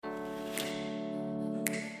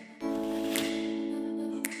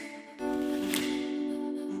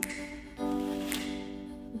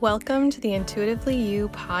Welcome to the Intuitively You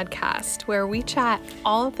podcast, where we chat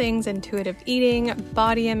all things intuitive eating,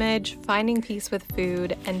 body image, finding peace with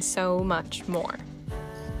food, and so much more.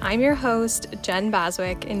 I'm your host, Jen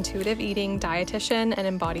Baswick, intuitive eating dietitian and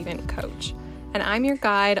embodiment coach, and I'm your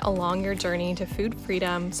guide along your journey to food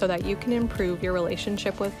freedom so that you can improve your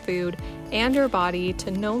relationship with food and your body to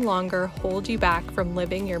no longer hold you back from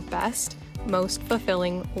living your best, most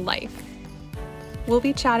fulfilling life. We'll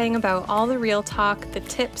be chatting about all the real talk, the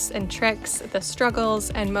tips and tricks, the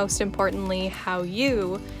struggles, and most importantly, how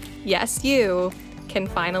you, yes you, can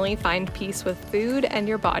finally find peace with food and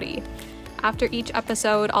your body. After each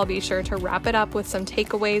episode, I'll be sure to wrap it up with some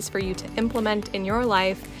takeaways for you to implement in your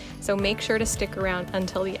life, so make sure to stick around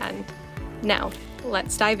until the end. Now,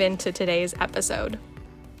 let's dive into today's episode.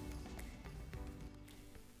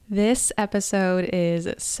 This episode is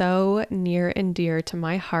so near and dear to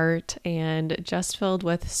my heart and just filled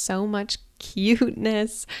with so much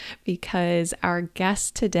cuteness because our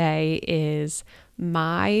guest today is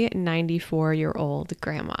my 94-year-old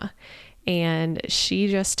grandma. And she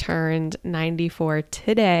just turned 94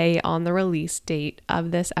 today on the release date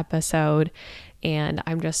of this episode. And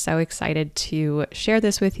I'm just so excited to share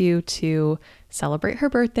this with you to celebrate her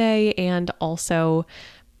birthday. And also,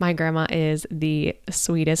 my grandma is the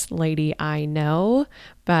sweetest lady I know,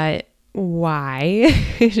 but why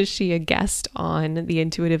is she a guest on the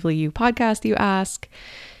Intuitively You podcast, you ask?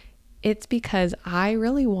 It's because I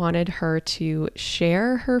really wanted her to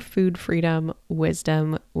share her food freedom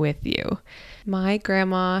wisdom with you. My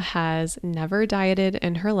grandma has never dieted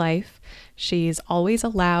in her life. She's always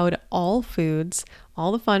allowed all foods,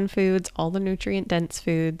 all the fun foods, all the nutrient-dense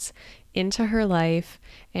foods into her life,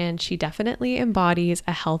 and she definitely embodies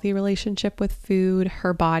a healthy relationship with food,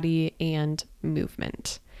 her body, and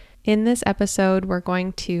movement. In this episode, we're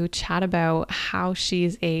going to chat about how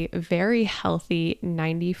she's a very healthy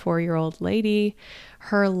 94-year-old lady,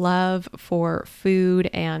 her love for food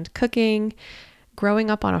and cooking,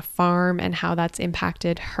 growing up on a farm and how that's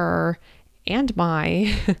impacted her and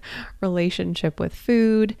my relationship with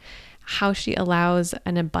food, how she allows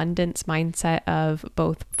an abundance mindset of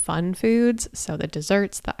both fun foods, so the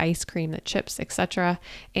desserts, the ice cream, the chips, etc.,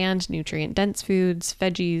 and nutrient-dense foods,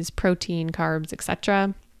 veggies, protein, carbs,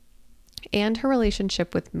 etc., and her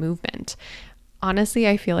relationship with movement. Honestly,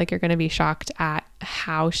 I feel like you're going to be shocked at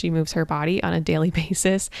how she moves her body on a daily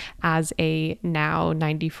basis as a now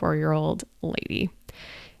 94-year-old lady.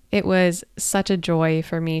 It was such a joy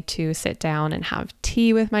for me to sit down and have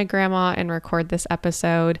tea with my grandma and record this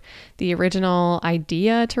episode. The original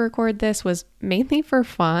idea to record this was mainly for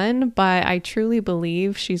fun, but I truly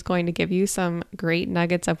believe she's going to give you some great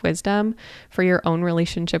nuggets of wisdom for your own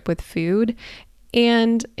relationship with food.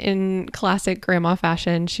 And in classic grandma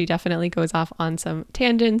fashion, she definitely goes off on some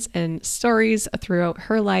tangents and stories throughout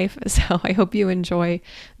her life. So I hope you enjoy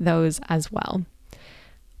those as well.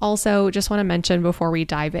 Also, just want to mention before we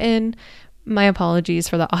dive in, my apologies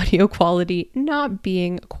for the audio quality not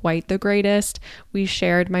being quite the greatest. We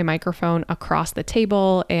shared my microphone across the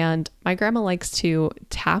table, and my grandma likes to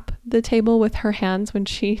tap the table with her hands when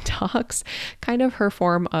she talks, kind of her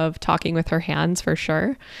form of talking with her hands for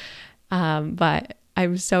sure. But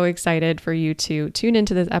I'm so excited for you to tune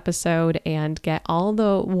into this episode and get all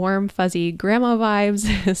the warm, fuzzy grandma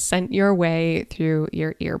vibes sent your way through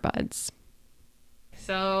your earbuds.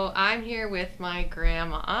 So I'm here with my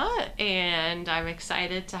grandma, and I'm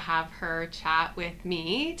excited to have her chat with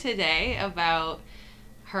me today about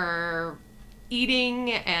her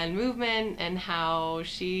eating and movement and how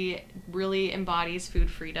she really embodies food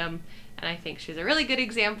freedom. And I think she's a really good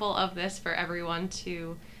example of this for everyone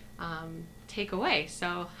to take away.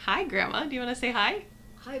 So, hi, Grandma. Do you want to say hi?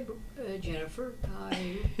 Hi, Jennifer.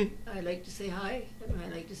 I like to say hi, and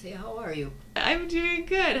I like to say, how are you? I'm doing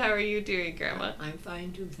good. How are you doing, Grandma? I'm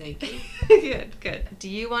fine too, thank you. Good. Do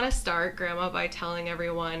you want to start, Grandma, by telling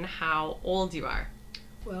everyone how old you are?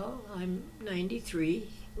 Well, I'm 93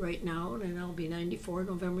 right now, and I'll be 94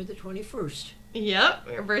 November the 21st. Yep,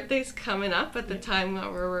 your birthday's coming up at the time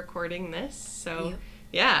that we're recording this. So,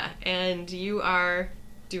 yeah, and you are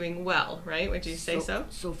doing well, right? Would you say so?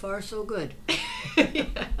 So far, so good.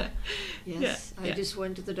 Yes, I just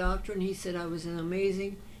went to the doctor and he said I was an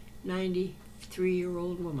amazing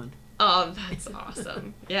 93-year-old woman. Oh, that's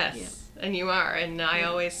awesome. Yes, and you are. And I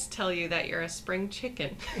always tell you that you're a spring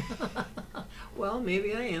chicken. Well,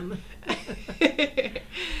 maybe I am.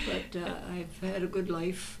 But I've had a good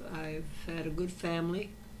life. I've had a good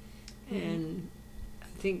family. And I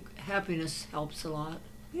think happiness helps a lot.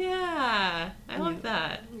 Yeah, I love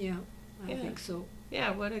that. Yeah, I think so.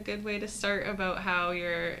 Yeah, what a good way to start about how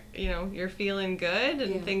you're feeling good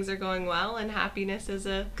and things are going well, and happiness is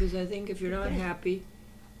a... Because I think if you're not happy,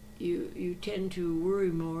 you tend to worry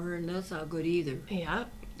more, and that's not good either. Yeah.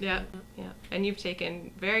 And you've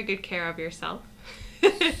taken very good care of yourself.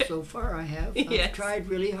 So far I have. Yes. I've tried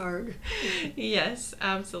really hard. Yes,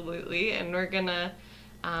 absolutely. And we're going to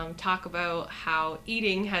talk about how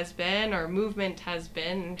eating has been, or movement has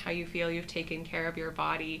been, and how you feel you've taken care of your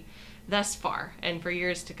body thus far and for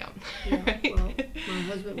years to come. Yeah, Right? well, my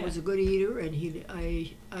husband was a good eater, and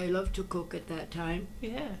I loved to cook at that time.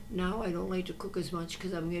 Yeah. Now I don't like to cook as much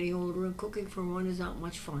because I'm getting older, and cooking for one is not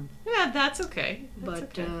much fun. Yeah, that's okay.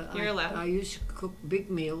 But You're allowed. I used to cook big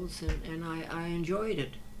meals, and I enjoyed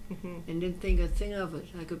it, Mm-hmm. and didn't think a thing of it.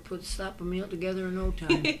 I could slap a meal together in no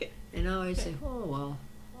time. And now I say, oh well,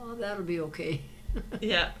 that'll be okay.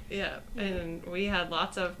 Yeah. And we had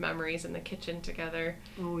lots of memories in the kitchen together.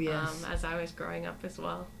 Oh yes, As I was growing up as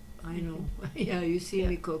well. I know. Yeah, you see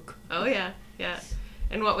me cook. Oh yeah.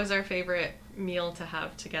 And what was our favorite meal to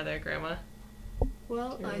have together, Grandma?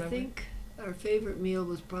 Well, Do you I remember? think our favorite meal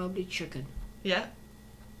was probably chicken. Yeah.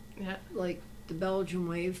 Like the Belgian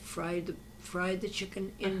way, fried the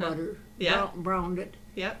chicken in butter. Yeah. Browned it.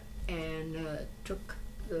 Yep. And took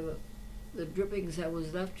the drippings that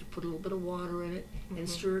was left, to put a little bit of water in it, and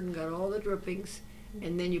stirred and got all the drippings,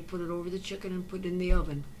 and then you put it over the chicken and put it in the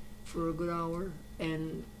oven for a good hour,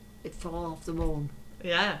 and it fall off the bone.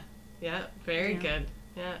 Yeah. Very Yeah. good.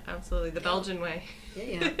 Yeah, absolutely. The Belgian way.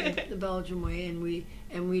 Yeah, the Belgian way, and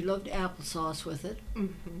we loved applesauce with it.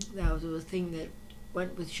 Mm-hmm. That was the thing that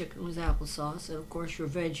went with chicken, was applesauce, and of course your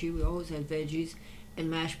veggie. We always had veggies and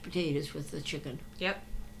mashed potatoes with the chicken. Yep.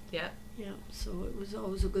 Yeah, so it was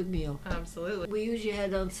always a good meal. Absolutely. We usually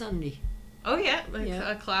had on Sunday. Oh yeah,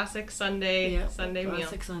 Yeah. a classic Sunday meal.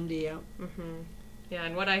 Classic Sunday, yeah. Mm-hmm. Yeah,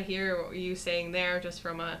 and what I hear you saying there, just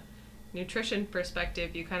from a nutrition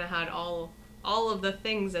perspective, you kind of had all of the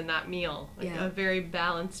things in that meal, like Yeah. a very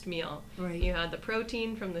balanced meal. Right. You had the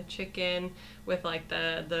protein from the chicken with like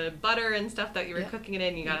the butter and stuff that you were Yeah. cooking it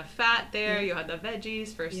in. You got a fat there. Yeah. You had the veggies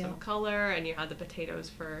for Yeah. some color, and you had the potatoes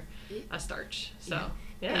for a starch. So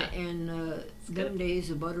yeah. And them good. days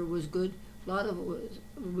the butter was good. A lot of it was,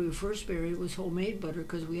 when we were first married, it was homemade butter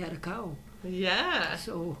because we had a cow. Yeah.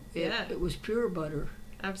 So Yeah. it was pure butter.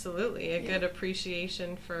 Absolutely. A Yeah. good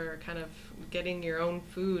appreciation for kind of getting your own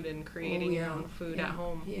food and creating your own food at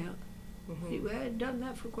home. Yeah. Mm-hmm. We had done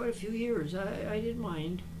that for quite a few years. I didn't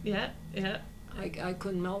mind. Yeah. I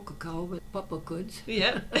couldn't milk a cow, but Papa could.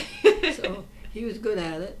 Yeah. So he was good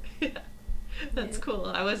at it. That's cool.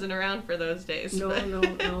 I wasn't around for those days. No.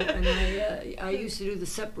 but- And I used to do the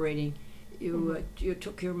separating. You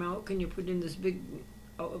took your milk and you put in this big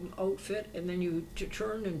outfit, and then you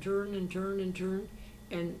turned and turned and turned and turned,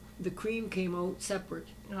 and the cream came out separate.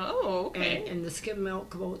 Oh, okay. And the skim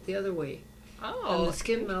milk came out the other way. Oh, And the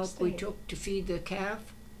skim milk we interesting. took to feed the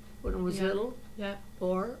calf when it was Yeah. little, Yeah.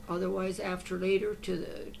 or otherwise after later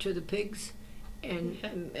to the pigs, and Yeah.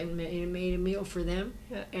 and made a meal for them.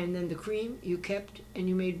 Yeah. And then the cream you kept and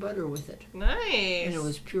you made butter with it, Nice. and it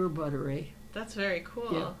was pure butter, eh? That's very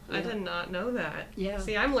cool. Yeah, I yeah. did not know that. Yeah.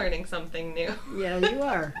 See, I'm learning something new. Yeah, you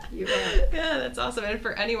are. You are. Yeah, that's awesome. And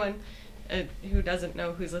for anyone who doesn't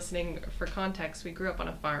know, who's listening, for context, we grew up on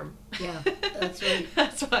a farm. Yeah, that's right.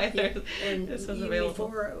 That's why Yeah, and this was even available.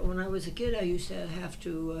 before, when I was a kid, I used to have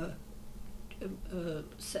to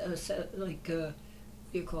what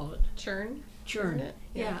do you call it? Churn. Churn. it?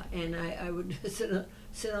 Yeah, and I would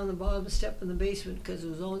sit on the bottom step in the basement because it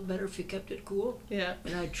was always better if you kept it cool. Yeah.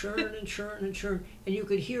 And I'd churn and churn and churn, and you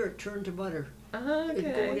could hear it turn to butter. It going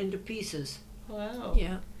Okay. into pieces. Wow.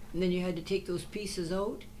 Yeah, and then you had to take those pieces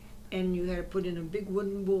out, and you had to put in a big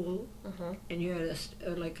wooden bowl, Uh-huh. and you had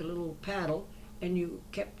like a little paddle, and you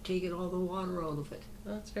kept taking all the water out of it.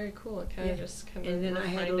 Well, that's very cool. It kind of Yeah. just kind of And then I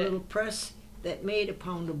had a refined it. little press that made a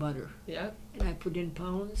pound of butter, Yeah. and I put in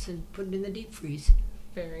pounds and put it in the deep freeze.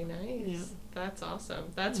 Very nice. Yeah. That's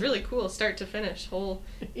awesome. That's really cool. Start to finish, whole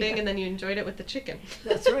thing, Yeah. and then you enjoyed it with the chicken.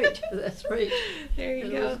 That's right. That's right. There you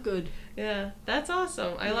It go. was good. Yeah, that's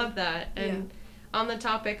awesome. I Yeah. love that. And on the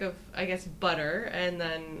topic of, I guess, butter, and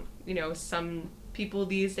then, some people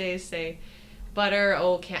these days say butter,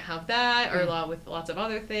 can't have that, or Yeah. along with lots of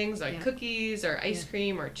other things like Yeah. cookies or ice Yeah.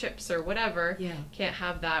 cream or chips or whatever, Yeah. can't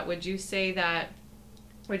have that. Would you say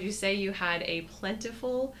you had a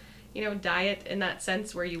plentiful, diet in that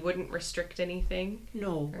sense where you wouldn't restrict anything?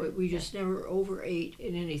 No, Or- we just never overate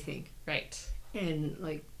in anything. Right. And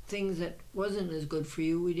like things that wasn't as good for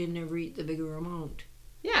you, we didn't ever eat the bigger amount.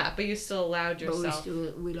 Yeah, but you still allowed But yourself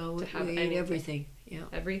we to have ate anything. everything. Yeah,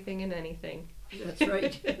 everything and anything. that's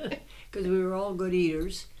right. because we were all good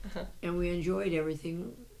eaters, Uh-huh. and we enjoyed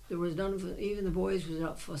everything. There was none of even the boys was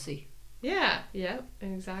not fussy. Yeah, yeah,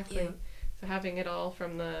 exactly. Yeah. So having it all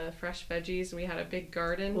from the fresh veggies, we had a big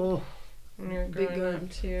garden Oh, when we were big growing garden.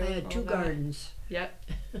 up too. I had all 2 that. gardens. Yep.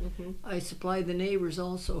 Hmm. I supplied the neighbors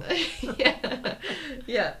also. Yeah,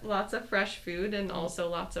 yeah, lots of fresh food and also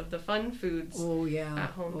lots of the fun foods. Oh yeah. At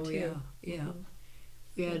home, oh too. yeah. Yeah. Mhm.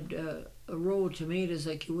 We had a row of tomatoes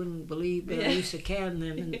like you wouldn't believe, but I Yeah. used to can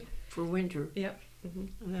them for winter, Yep. Hmm.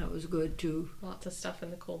 and that was good too. Lots of stuff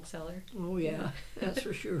in the cold cellar. Oh yeah, that's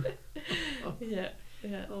for sure. Yeah,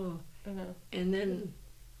 yeah. Oh, I know. and then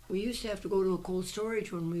we used to have to go to a cold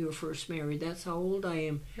storage when we were first married. That's how old I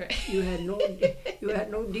am. Right. You had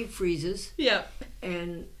no deep freezes, Yep.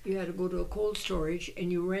 and you had to go to a cold storage,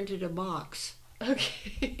 and you rented a box.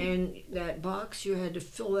 Okay. And that box you had to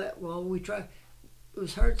fill that. Well, we tried. It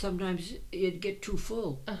was hard sometimes. It'd get too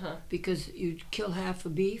full Uh-huh. because you'd kill half a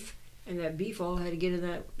beef, and that beef all had to get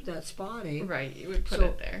in that spot, eh? Right, you would put So,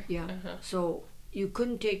 it there. yeah. Uh-huh. So you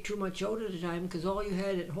couldn't take too much out at a time because all you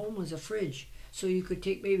had at home was a fridge. So you could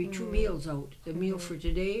take maybe 2 meals out: a meal for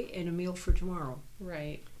today and a meal for tomorrow.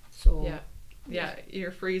 Right. So Yeah. Yeah,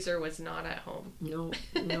 your freezer was not at home. no,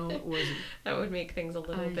 it wasn't. That would make things a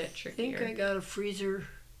little bit I trickier. think I got a freezer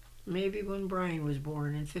maybe when Brian was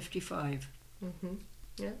born in '55. Mm-hmm.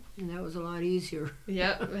 And that was a lot easier.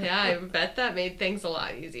 Yep. Yeah, I bet that made things a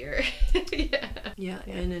lot easier. Yeah. Yeah,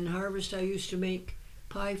 and in harvest I used to make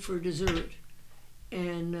pie for dessert.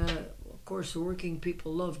 And of course the working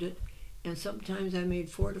people loved it. And sometimes I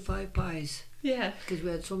made 4 to 5 pies Yeah. because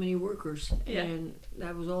we had so many workers. Yeah. And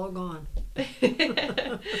that was all gone.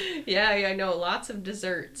 Yeah, I know lots of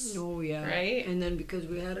desserts. Oh, yeah. Right? And then because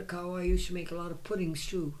we had a cow, I used to make a lot of puddings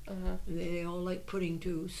too. Uh-huh. And they all like pudding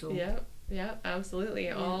too. So Yep. Yeah, absolutely.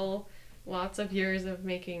 Yeah. All lots of years of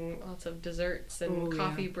making lots of desserts and Oh, yeah.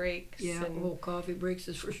 coffee breaks yeah, and oh, coffee breaks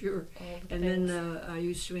is for sure. all the And things. then I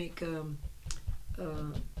used to make,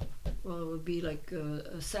 well, it would be like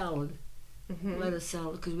a salad. Mhm. Lettuce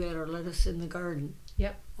salad, because we had our lettuce in the garden.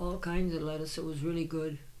 Yep. All kinds of lettuce. It was really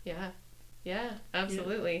good. Yeah. Yeah,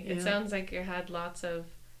 absolutely. It Yeah. sounds like you had lots of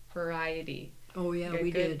variety. Oh yeah, Like a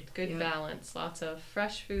we good, did. Good yeah. balance. Lots of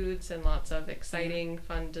fresh foods and lots of exciting,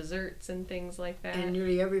 fun desserts and things like that. And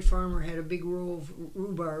nearly every farmer had a big row of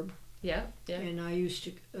rhubarb, yeah, yeah. and I used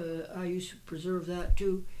to preserve that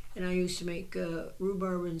too. And I used to make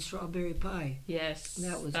rhubarb and strawberry pie. Yes.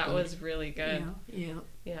 That was that good. was really good. Yeah,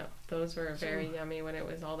 Yeah, those were very So- yummy when it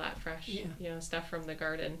was all that fresh, Yeah. stuff from the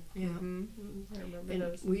garden. yeah. Hmm. I remember And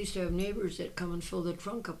those. we used to have neighbors that come and fill the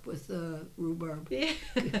trunk up with rhubarb. Yeah.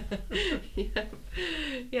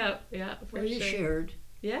 Yeah, for Well, you sure. shared.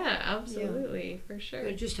 Yeah, absolutely, for sure.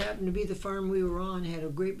 It just happened to be the farm we were on had a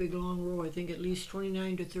great big long row. I think at least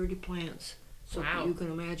 29 to 30 plants. So Wow. you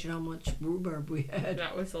can imagine how much rhubarb we had.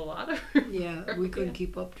 That was a lot of. Yeah, we couldn't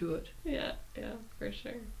keep up to it. Yeah, for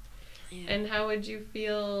sure. Yeah. And how would you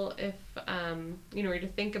feel if, were to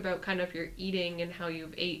think about kind of your eating and how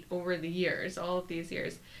you've ate over the years, all of these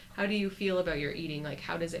years? How do you feel about your eating? Like,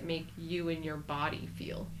 how does it make you and your body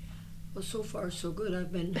feel? Well, so far so good.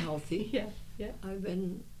 I've been healthy. Yeah. I've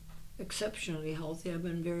been exceptionally healthy. I've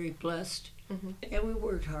been very blessed. Mm-hmm. And we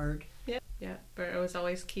worked hard. Yeah, but it was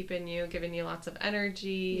always giving you lots of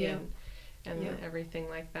energy Yeah. and Yeah. everything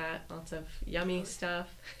like that. Lots of yummy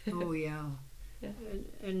stuff. Oh, yeah. Yeah.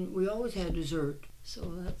 And we always had dessert.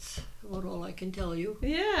 So that's about all I can tell you.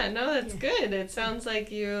 Yeah, no, that's Yeah. good. It sounds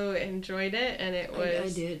like you enjoyed it and it I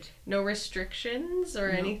was did. no restrictions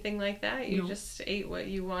or No. anything like that. You No. just ate what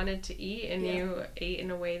you wanted to eat and Yeah. you ate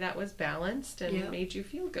in a way that was balanced and Yeah. made you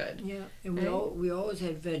feel good. Yeah. And Right. we always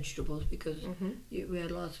had vegetables because Mm-hmm. we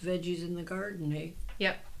had lots of veggies in the garden, eh?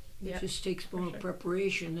 Yep. It Yep. just takes more sure.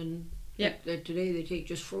 preparation than Yep. that today they take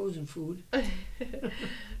just frozen food.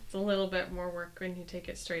 It's a little bit more work when you take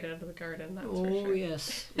it straight out of the garden, that's for Oh sure.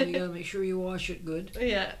 yes. You gotta make sure you wash it good.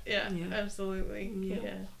 Yeah, Yeah. absolutely. Yeah.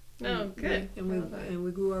 Yeah. No, And good. And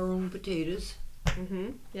we grew our own potatoes. Mm-hmm.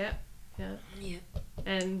 Yeah. Yeah. Yeah.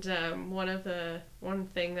 And one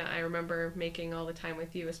thing that I remember making all the time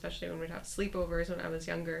with you, especially when we'd have sleepovers when I was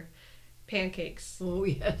younger, pancakes. Oh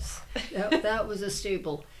yes. That was a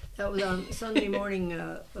staple. That was on Sunday morning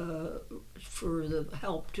for the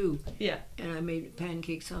help too. Yeah. And I made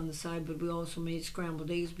pancakes on the side, but we also made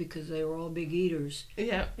scrambled eggs because they were all big eaters.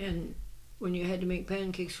 Yeah. And when you had to make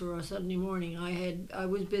pancakes for a Sunday morning, I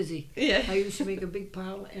was busy. Yeah. I used to make a big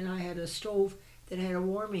pile, and I had a stove that had a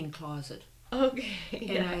warming closet. Okay. And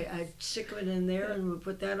Yeah. I'd stick it in there and would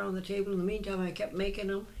put that on the table. In the meantime, I kept making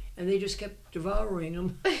them, and they just kept devouring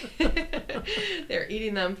them. They're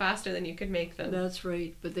eating them faster than you could make them. That's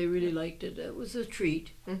right, but they really liked it. It was a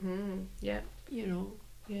treat. Yeah. You know,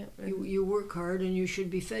 Yeah. you work hard and you should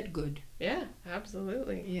be fed good. Yeah,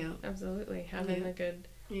 absolutely. Yeah. Absolutely. Having a good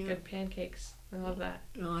pancakes. I love that.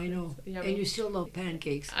 No, I know. Yummy. And you still love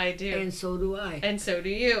pancakes. I do. And so do I. And so do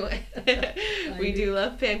you. We do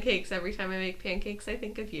love pancakes. Every time I make pancakes, I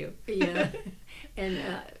think of you. Yeah. And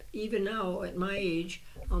even now, at my age,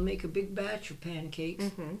 I'll make a big batch of pancakes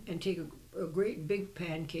and take a great big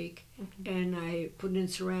pancake and I put it in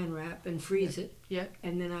saran wrap and freeze it. Yeah.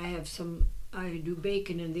 And then I do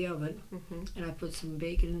bacon in the oven and I put some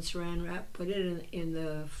bacon in saran wrap, put it in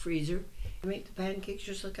the freezer. I make the pancakes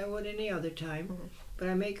just like I would any other time, but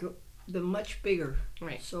I make them much bigger.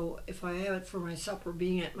 Right. So if I have it for my supper,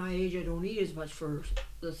 being at my age, I don't eat as much for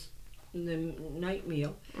the night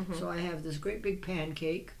meal. So I have this great big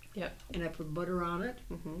pancake. Yep. And I put butter on it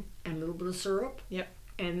and a little bit of syrup. Yep.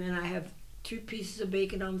 And then I have 2 pieces of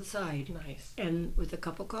bacon on the side. Nice. And with a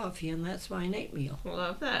cup of coffee, and that's my night meal.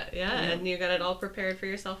 Love that. Yeah. And you got it all prepared for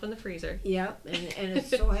yourself in the freezer. Yeah, and it's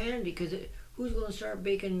so handy because who's going to start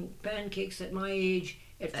baking pancakes at my age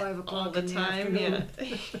at 5 o'clock all the in the time? afternoon?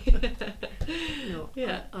 Yeah. No,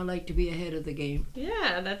 Yeah. I like to be ahead of the game.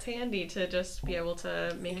 Yeah, that's handy to just be able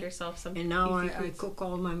to make yourself some. And now easy I foods. cook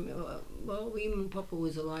all my, well, even Papa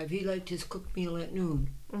was alive, he liked his cooked meal at noon.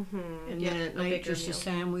 And then at night just a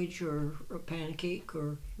sandwich or a pancake,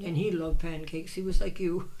 and he loved pancakes. He was like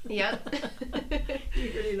you. Yeah. He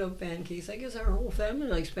really loved pancakes. I guess our whole family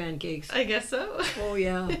likes pancakes. I guess so. Oh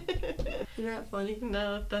yeah. Isn't that funny?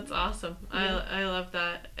 No, that's awesome. Yeah. I love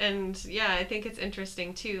that. And yeah, I think it's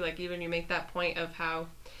interesting too, like even you make that point of how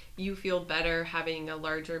you feel better having a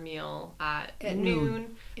larger meal at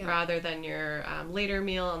noon rather than your later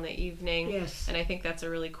meal in the evening. Yes. And I think that's a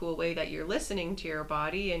really cool way that you're listening to your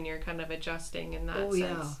body and you're kind of adjusting in that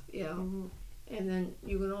sense. Yeah. And then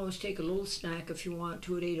you can always take a little snack if you want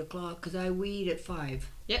to at 8 o'clock, because I weed at 5.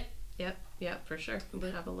 Yep, for sure.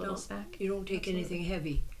 But have a little snack. You don't take anything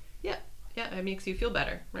heavy. Yeah, it makes you feel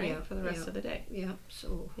better, right? Yeah, for the rest of the day. Yeah,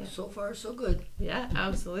 so far so good. Yeah,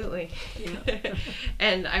 absolutely. Yeah.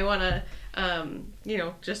 And I want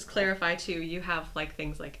to, just clarify too, you have like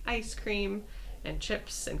things like ice cream and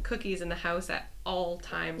chips and cookies in the house at all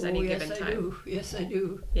times, any given time. I do. Yes, I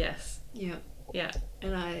do. Yes. Yeah. Yeah.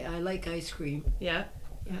 And I like ice cream. Yeah.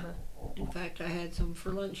 Yeah. In fact, I had some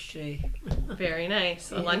for lunch today. Very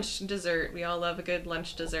nice. A Yeah. lunch dessert. We all love a good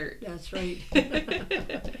lunch dessert. That's right.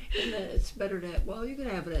 And it's better well, you can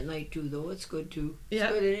have it at night too, though. It's good too. It's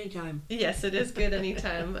good anytime. Yes, it is good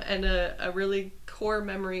anytime. And a really core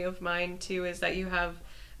memory of mine too is that you have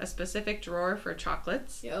a specific drawer for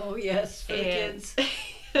chocolates. Oh, yes, for the kids.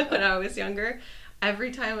 When I was younger, every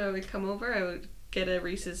time I would come over, I would get a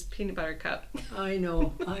Reese's peanut butter cup. I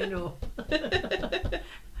know.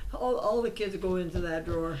 All the kids go into that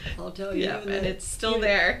drawer, I'll tell you. Yeah, and it's still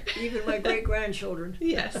there. Even my great-grandchildren.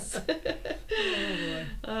 Yes. Oh, boy.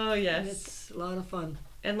 Oh, yes. And it's a lot of fun.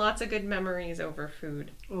 And lots of good memories over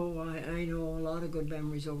food. Oh, I know a lot of good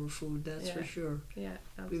memories over food, that's for sure. Yeah,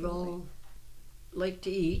 absolutely. We've all liked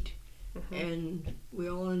to eat, and we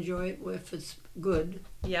all enjoy it if it's good.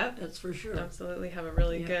 Yep. That's for sure. Absolutely have a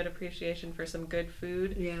really good appreciation for some good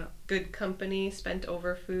food. Yeah. Good company spent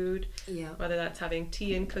over food. Yeah. Whether that's having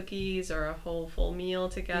tea and cookies or a whole full meal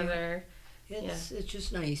together. It's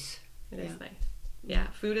just nice. It is nice. Yeah,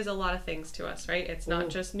 food is a lot of things to us, right? It's not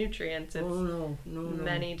just nutrients. It's no.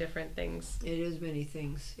 many different things. It is many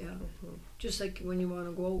things, yeah. Just like when you want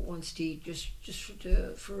to go out once to eat, just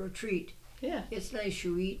for a treat. Yeah. It's nice.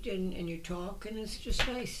 You eat and you talk, and it's just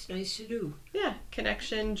nice to do. Yeah,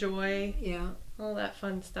 connection, joy. Yeah. All that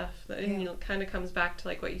fun stuff. And it kind of comes back to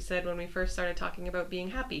like what you said when we first started talking about being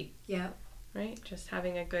happy. Yeah. Right? Just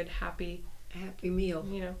having a good, happy meal.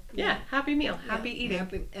 Happy meal. Happy eating.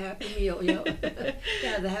 Happy meal, yeah.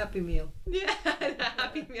 Yeah, the happy meal. Yeah, the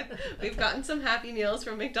happy meal. We've gotten some happy meals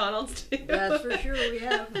from McDonald's too. That's for sure we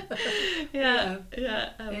have. Yeah,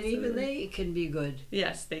 absolutely. And even they can be good.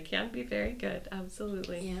 Yes, they can be very good.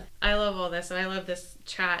 Absolutely. Yeah. I love all this, and I love this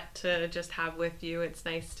chat to just have with you. It's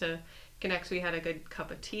nice to connect. We had a good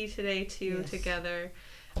cup of tea today too, together.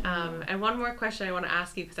 And one more question I want to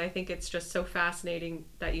ask you, because I think it's just so fascinating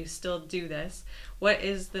that you still do this. What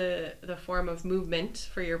is the form of movement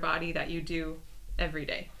for your body that you do every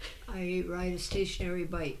day? I ride a stationary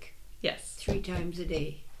bike. Yes. 3 times a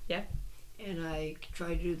day. Yeah. And I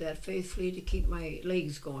try to do that faithfully to keep my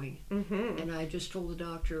legs going. And I just told the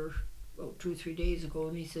doctor 2 or 3 days ago,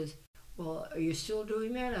 and he says, well, are you still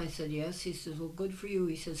doing that? I said, yes. He says, well, good for you.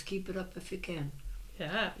 He says, keep it up if you can.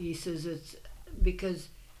 Yeah. He says, it's because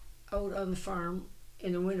out on the farm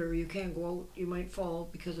in the winter, you can't go out. You might fall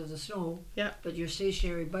because of the snow. Yeah. But your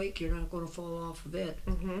stationary bike, you're not going to fall off of it.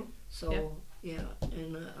 Mm-hmm. So yeah,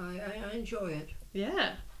 and I enjoy it.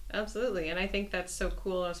 Yeah, absolutely. And I think that's so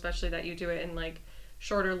cool, especially that you do it in like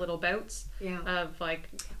shorter little bouts Yeah. of like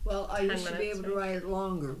Well, I 10 used to be minutes, able to ride it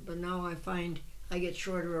longer, but now I find I get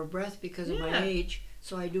shorter of breath because of my Yeah. age.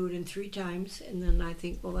 So I do it in 3 times, and then I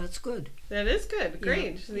think, well, that's good. That is good.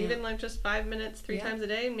 Great. Yeah, Even like just 5 minutes, 3 Yeah. times a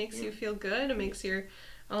day makes you feel good. It makes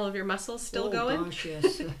all of your muscles still oh, going. Gosh,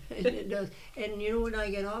 yes, and it does. And you know, when I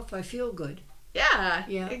get off, I feel good. Yeah.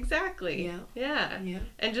 Yeah. Exactly. Yeah. Yeah. Yeah.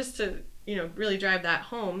 And just to, really drive that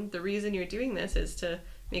home, the reason you're doing this is to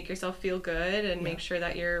make yourself feel good and make sure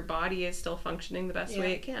that your body is still functioning the best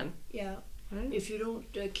way it can. Yeah. Right? If you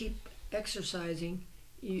don't keep exercising,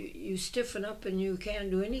 you stiffen up and you can't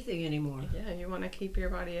do anything anymore. Yeah, you want to keep your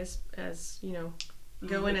body as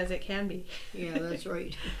going as it can be. Yeah, that's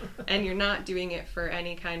right. And you're not doing it for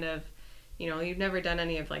any kind of, you've never done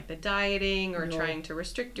any of like the dieting or No. trying to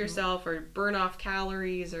restrict yourself or burn off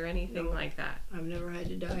calories or anything No. like that. I've never had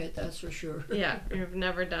to diet, that's for sure. Yeah, you've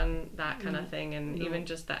never done that kind of thing. And No. even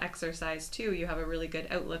just the exercise too, you have a really good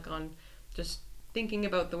outlook on just thinking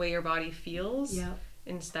about the way your body feels Yeah.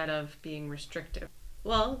 instead of being restrictive.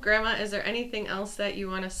 Well, Grandma, is there anything else that you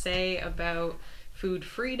want to say about food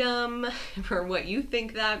freedom or what you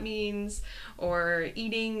think that means, or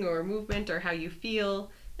eating or movement or how you feel,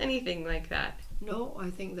 anything like that? No, I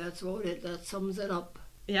think that's about it. That sums it up.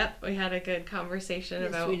 Yep, we had a good conversation Yes,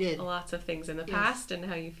 about we did. lots of things in the Yes. past and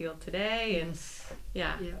how you feel today. And Yes.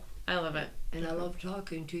 yeah, Yeah. I love it. And I love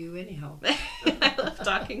talking to you anyhow. I love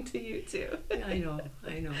talking to you too. I know.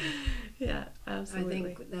 Yeah, I absolutely.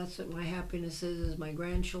 think that's what my happiness is my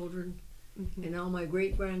grandchildren Mhm. and all my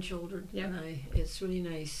great-grandchildren. Yeah. And it's really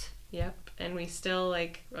nice. Yep, and we still,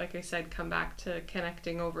 like I said, come back to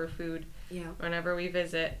connecting over food Yeah, whenever we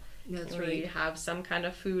visit. that's We right. have some kind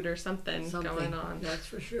of food or something going on. That's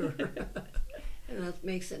for sure. And that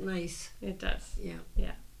makes it nice. It does. Yeah.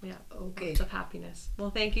 Yeah. Okay. Lots of happiness. Well,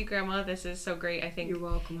 thank you, Grandma. This is so great. I think You're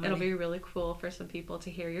welcome, honey. it'll be really cool for some people to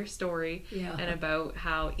hear your story Yeah. and about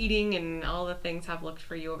how eating and all the things have looked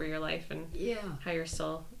for you over your life and Yeah. how you're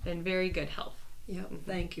still in very good health. Yeah.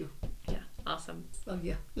 Thank you. Yeah, awesome. Love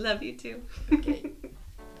you. Love you too. Okay.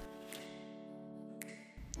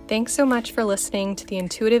 Thanks so much for listening to the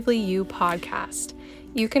Intuitively You podcast.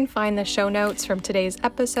 You can find the show notes from today's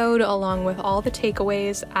episode along with all the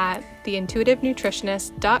takeaways at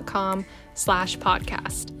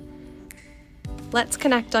theintuitivenutritionist.com/podcast. Let's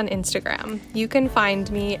connect on Instagram. You can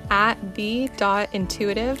find me at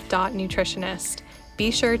the.intuitive.nutritionist.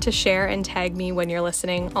 Be sure to share and tag me when you're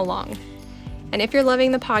listening along. And if you're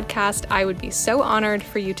loving the podcast, I would be so honored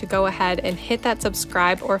for you to go ahead and hit that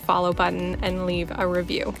subscribe or follow button and leave a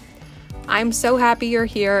review. I'm so happy you're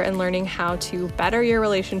here and learning how to better your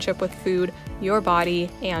relationship with food, your body,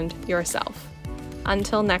 and yourself.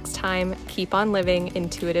 Until next time, keep on living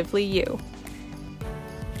intuitively you.